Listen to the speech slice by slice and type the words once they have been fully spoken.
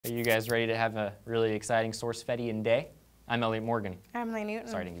you guys ready to have a really exciting SourceFedian day? I'm Elliot Morgan. I'm Lee Newton.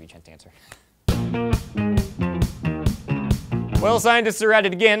 Sorry, I didn't give you a chance to answer. Well, scientists are at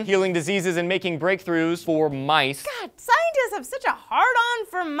it again, healing diseases and making breakthroughs for mice. God, scientists have such a hard-on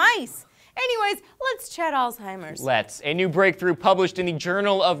for mice. Anyways, let's chat Alzheimer's. Let's. A new breakthrough published in the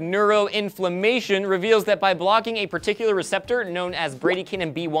Journal of Neuroinflammation reveals that by blocking a particular receptor known as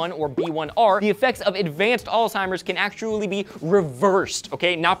bradykinin B1 or B1R, the effects of advanced Alzheimer's can actually be reversed,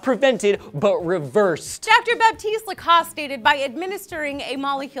 okay? Not prevented, but reversed. Dr. Baptiste Lacoste stated, by administering a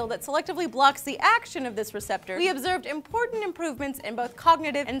molecule that selectively blocks the action of this receptor, we observed important improvements in both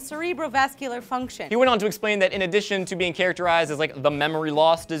cognitive and cerebrovascular function. He went on to explain that in addition to being characterized as like the memory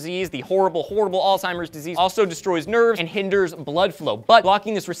loss disease, the horrible Alzheimer's disease also destroys nerves and hinders blood flow. But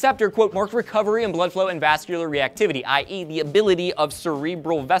blocking this receptor, quote, marked recovery in blood flow and vascular reactivity, i.e. the ability of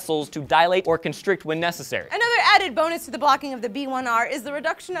cerebral vessels to dilate or constrict when necessary. Another added bonus to the blocking of the B1R is the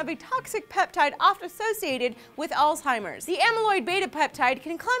reduction of a toxic peptide often associated with Alzheimer's. The amyloid beta peptide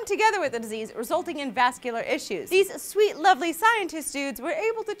can clump together with the disease, resulting in vascular issues. These sweet, lovely scientist dudes were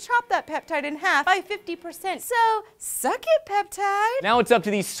able to chop that peptide in half by 50%. So, suck it, peptide! Now it's up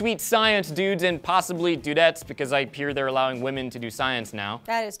to these sweet science dudes and possibly dudettes, because I hear they're allowing women to do science now.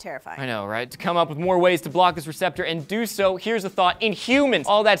 That is terrifying. I know, right? To come up with more ways to block this receptor and do so, here's a thought, in humans.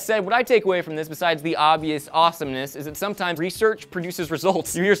 All that said, what I take away from this, besides the obvious awesomeness, is that sometimes research produces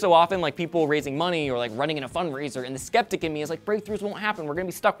results. You hear so often like people raising money or like running in a fundraiser, and the skeptic in me is like, breakthroughs won't happen. We're gonna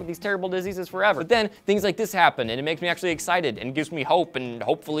be stuck with these terrible diseases forever. But then things like this happen, and it makes me actually excited and gives me hope, and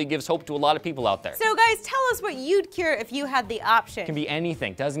hopefully gives hope to a lot of people out there. So guys, tell us what you'd cure if you had the option. It can be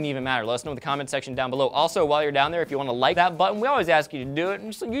anything, doesn't even matter. Let us know in the comment section down below. Also, while you're down there, if you want to like that button, we always ask you to do it,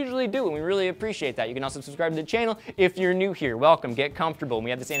 and just usually do, and we really appreciate that. You can also subscribe to the channel if you're new here. Welcome, get comfortable. And we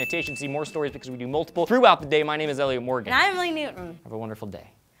have this annotation to see more stories because we do multiple throughout the day. My name is Elliot Morgan. And I'm Lee Newton. Have a wonderful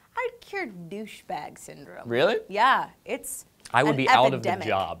day. I'd cure douchebag syndrome. Really? Yeah, it's I would an be out of the epidemic.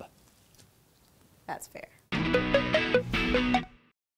 job. That's fair.